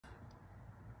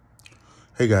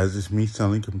Hey guys, it's me,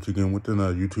 Stanley, coming to you again with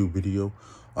another YouTube video.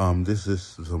 This is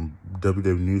some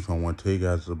WWE news I want to tell you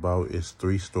guys about. It's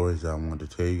 3 stories that I want to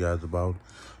tell you guys about.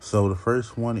 So the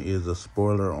first one is a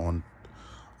spoiler on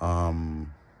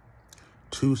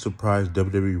 2 surprise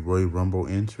WWE Royal Rumble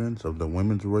entrants of the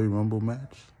Women's Royal Rumble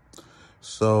match.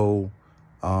 So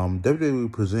WWE will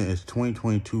present its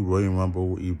 2022 Royal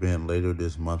Rumble event later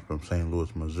this month from St.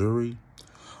 Louis, Missouri.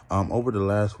 Over the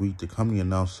last week, the company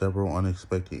announced several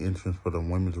unexpected entrants for the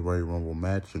Women's Royal Rumble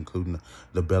match, including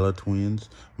the Bella Twins,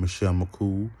 Michelle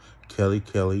McCool,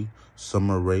 Kelly,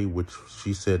 Summer Rae, which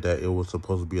she said that it was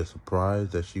supposed to be a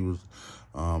surprise, that she was,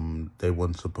 they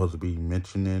wasn't supposed to be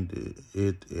mentioning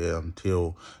it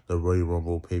until the Royal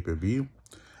Rumble pay-per-view.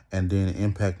 And then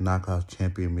Impact Knockouts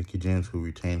champion Mickie James, who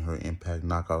retained her Impact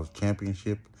Knockouts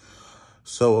championship.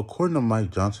 So according to Mike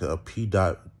Johnson, a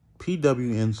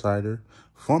PW insider,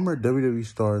 former WWE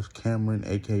stars Cameron,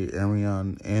 a.k.a.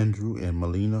 Ariane, Andrew, and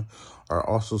Melina are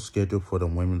also scheduled for the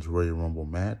Women's Royal Rumble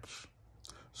match.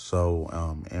 So,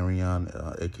 Ariane,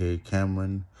 a.k.a.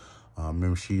 Cameron,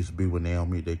 remember she used to be with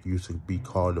Naomi. They used to be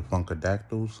called the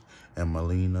Funkadactyls. And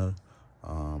Melina,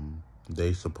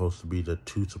 they supposed to be the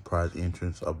 2 surprise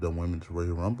entrants of the Women's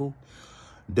Royal Rumble.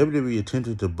 WWE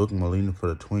attempted to book Melina for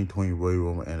the 2020 Royal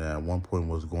Rumble, and at one point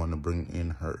was going to bring in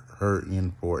her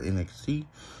in for NXT.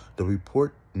 The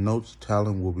report notes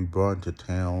talent will be brought into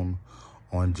town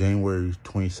on January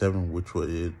 27th, which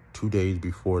was 2 days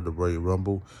before the Royal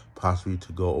Rumble, possibly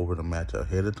to go over the match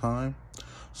ahead of time.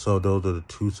 So those are the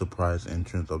 2 surprise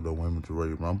entrants of the Women's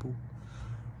Royal Rumble.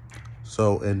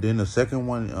 So, and then the second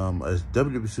one is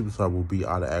WWE Superstar will be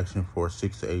out of action for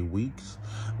 6 to 8 weeks.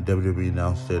 WWE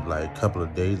announced it like a couple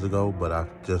of days ago, but I'm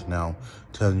just now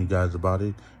telling you guys about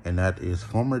it. And that is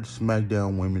former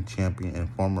SmackDown Women's Champion and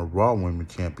former Raw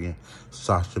Women's Champion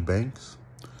Sasha Banks.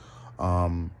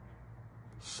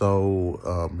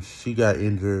 She got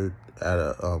injured at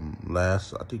a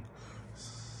last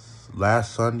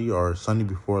Sunday or Sunday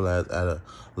before last at a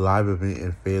live event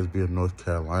in Fayetteville, North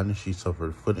Carolina. She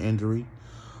suffered a foot injury.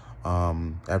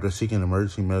 After seeking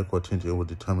emergency medical attention, it was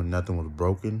determined nothing was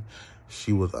broken.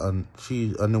 She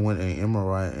underwent an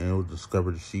MRI, and it was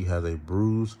discovered that she has a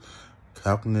bruised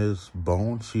calcaneus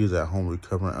bone. She is at home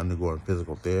recovering, undergoing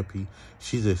physical therapy.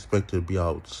 She's expected to be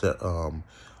out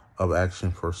of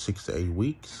action for 6 to 8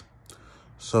 weeks.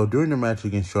 So during the match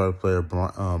against Charlotte Flair,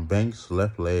 Banks'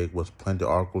 left leg was planted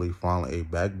awkwardly following a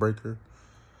backbreaker.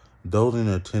 Those in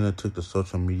attendance took to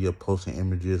social media, posting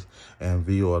images and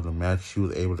video of the match. She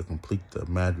was able to complete the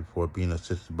match before being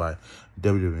assisted by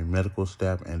WWE medical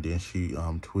staff, and then she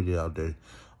tweeted out that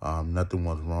nothing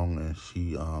was wrong, and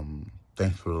she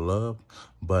thanks for the love.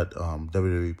 But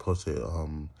WWE posted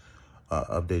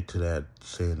update to that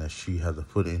saying that she has a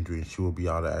foot injury and she will be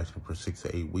out of action for 6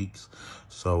 to 8 weeks.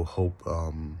 So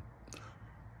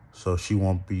so she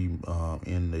won't be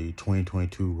in the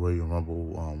 2022 Royal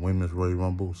Rumble, Women's Royal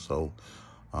Rumble. So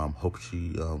hope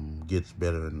she gets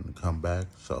better and come back.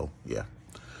 So yeah.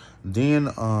 Then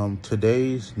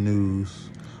today's news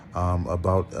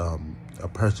about a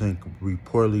person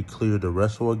reportedly cleared to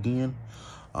wrestle again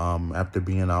after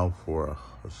being out for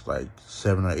like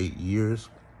 7 or 8 years.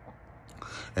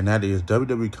 And that is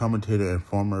WWE commentator and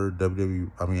former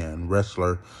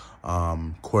wrestler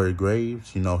Corey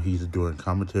Graves. You know, he's doing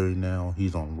commentary now.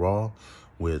 He's on Raw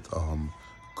with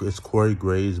it's Corey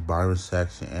Graves, Byron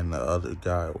Saxton, and the other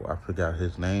guy. I forgot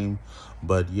his name,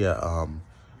 but yeah.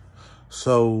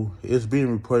 So it's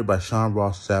being reported by Sean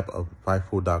Ross Sapp of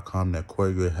Fightful.com that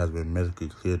Corey Graves has been medically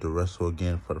cleared to wrestle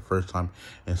again for the first time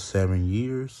in 7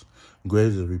 years.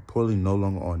 Graves is reportedly no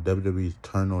longer on WWE's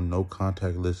Turn on No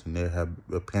Contact list, and there have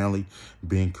apparently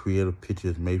been creative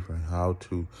pitches made for how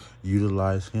to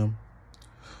utilize him.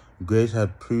 Graves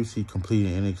had previously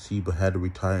completed NXT but had to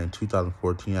retire in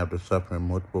 2014 after suffering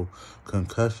multiple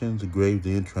concussions. Graves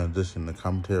then transitioned the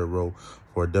commentary role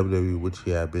for WWE, which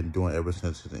he had been doing ever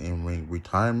since his in-ring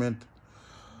retirement.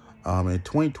 In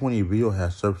 2020, video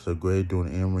has surfaced of Graves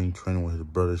doing in-ring training with his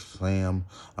brother Sam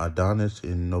Adonis.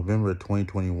 In November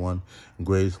 2021,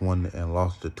 Graves won and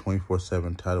lost the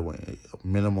 24/7 title with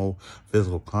minimal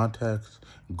physical contacts.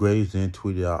 Graves then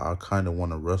tweeted out, "I kind of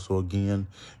want to wrestle again."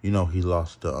 You know, he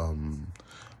lost to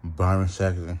Byron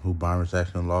Saxton, who Byron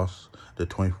Saxton lost the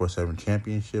 24/7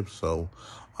 championship. So,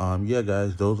 yeah,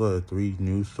 guys, those are the 3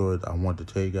 news stories I want to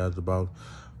tell you guys about.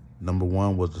 Number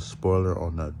 1 was the spoiler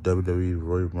on the WWE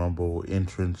Royal Rumble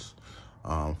entrance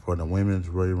for the Women's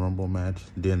Royal Rumble match.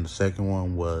 Then the second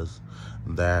one was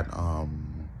that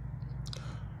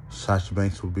Sasha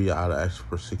Banks will be out of action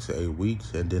for 6 to 8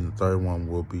 weeks. And then the third one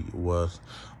was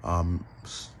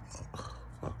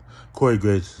Corey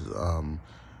Graves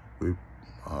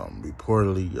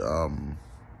reportedly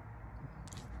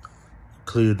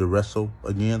cleared to wrestle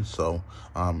again. So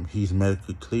he's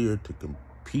medically cleared to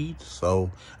compete.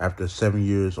 So after 7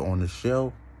 years on the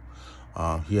shelf,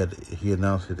 he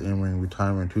announced his in-ring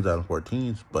retirement in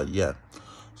 2014. But yeah,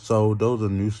 so those are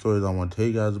news stories I want to tell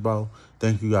you guys about.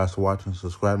 Thank you guys for watching.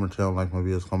 Subscribe to my channel, like my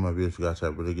videos, comment my videos. You guys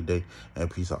have a really good day, and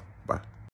peace out. Bye.